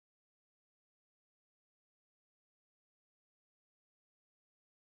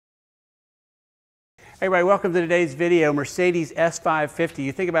Hey everybody, welcome to today's video. Mercedes S550.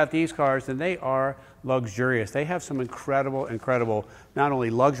 You think about these cars and they are luxurious. They have some incredible, not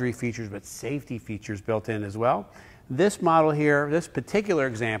only luxury features, but safety features built in as well. This model here, this particular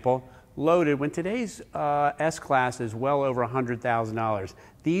example, loaded when today's S-Class is well over $100,000.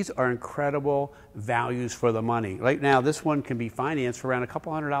 These are incredible values for the money. Right now, this one can be financed for around a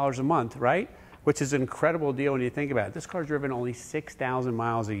couple $100 a month, right? Which is an incredible deal when you think about it. This car's driven only 6,000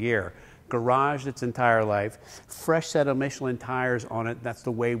 miles a year. Garaged its entire life, fresh set of Michelin tires on it. That's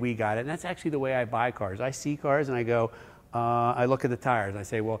the way we got it. And that's actually the way I buy cars. I see cars and I go, I look at the tires. I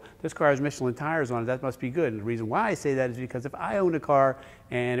say, well, this car has Michelin tires on it. That must be good. And the reason why I say that is because if I owned a car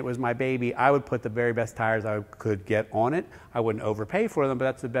and it was my baby, I would put the very best tires I could get on it. I wouldn't overpay for them, but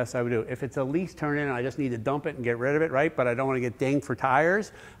that's the best I would do. If it's a lease turn-in and I just need to dump it and get rid of it, right? But I don't want to get dinged for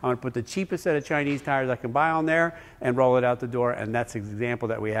tires. I'm going to put the cheapest set of Chinese tires I can buy on there and roll it out the door. And that's the example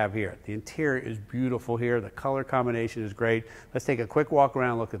that we have here. The interior is beautiful here. The color combination is great. Let's take a quick walk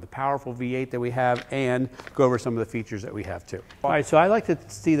around, look at the powerful V8 that we have, and go over some of the features that we have too. All right, so I like to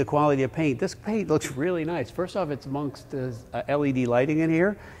see the quality of paint. This paint looks really nice. First off, it's amongst the LED lighting in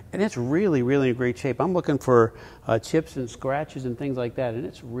here, and it's really in great shape. I'm looking for chips and scratches and things like that, and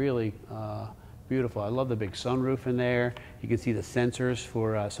it's really beautiful. I love the big sunroof in there. You can see the sensors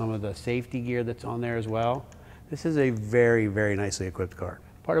for some of the safety gear that's on there as well. This is a very nicely equipped car.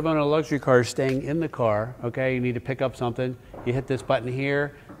 Part of owning a luxury car is staying in the car, okay? You need to pick up something. You hit this button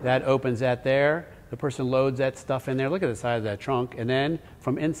here, that opens that there. The person loads that stuff in there. Look at the size of that trunk. And then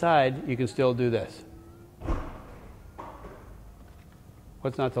from inside, you can still do this.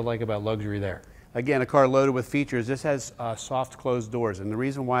 What's not to like about luxury there? Again, a car loaded with features. This has soft closed doors. And the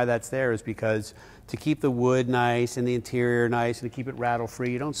reason why that's there is because to keep the wood nice and the interior nice and to keep it rattle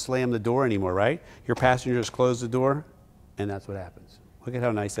free, you don't slam the door anymore, right? Your passengers close the door and that's what happens. Look at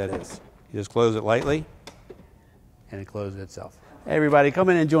how nice that is. You just close it lightly and it closes itself. Hey everybody, come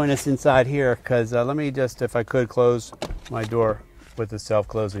in and join us inside here because let me just, if I could, close my door with the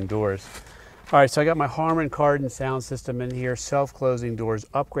self-closing doors. All right, so I got my Harman Kardon sound system in here, self-closing doors,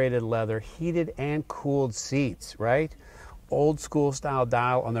 upgraded leather, heated and cooled seats, right? Old school style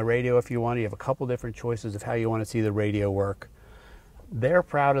dial on the radio if you want. You have a couple different choices of how you want to see the radio work. They're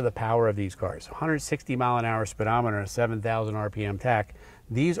proud of the power of these cars. 160 mile an hour speedometer and a 7,000 RPM tach.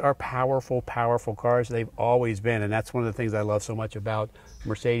 These are powerful cars. They've always been, and that's one of the things I love so much about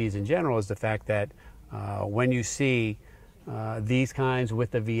Mercedes in general is the fact that when you see these kinds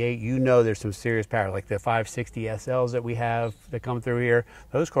with the V8, you know there's some serious power. Like the 560 SLs that we have that come through here,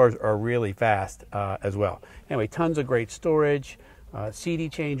 those cars are really fast as well. Anyway, tons of great storage, CD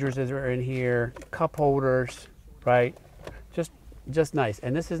changers that are in here, cup holders, right? Just nice.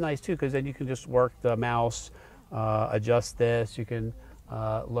 And this is nice too because then you can just work the mouse, adjust this. You can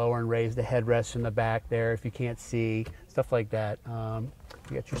lower and raise the headrest in the back there if you can't see, stuff like that. You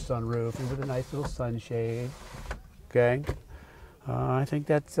got your sunroof with a nice little sunshade. Okay, I think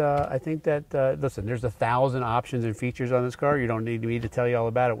that listen, there's 1,000 options and features on this car. You don't need me to tell you all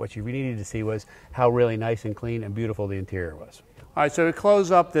about it. What you really needed to see was how really nice and clean and beautiful the interior was. All right, so to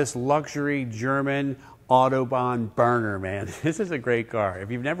close up this luxury German Autobahn burner, man, this is a great car.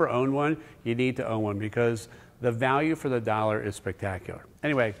 If you've never owned one, you need to own one because the value for the dollar is spectacular.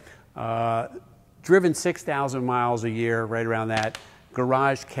 Anyway, driven 6,000 miles a year, right around that.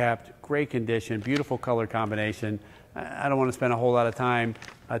 Garage kept, great condition, beautiful color combination. I don't want to spend a whole lot of time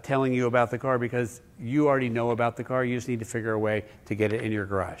telling you about the car because you already know about the car. You just need to figure a way to get it in your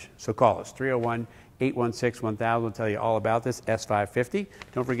garage. So call us, 301-816-1000. We'll tell you all about this S550.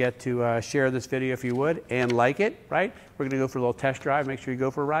 Don't forget to share this video if you would and like it, right? We're going to go for a little test drive. Make sure you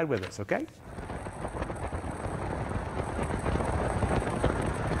go for a ride with us, okay?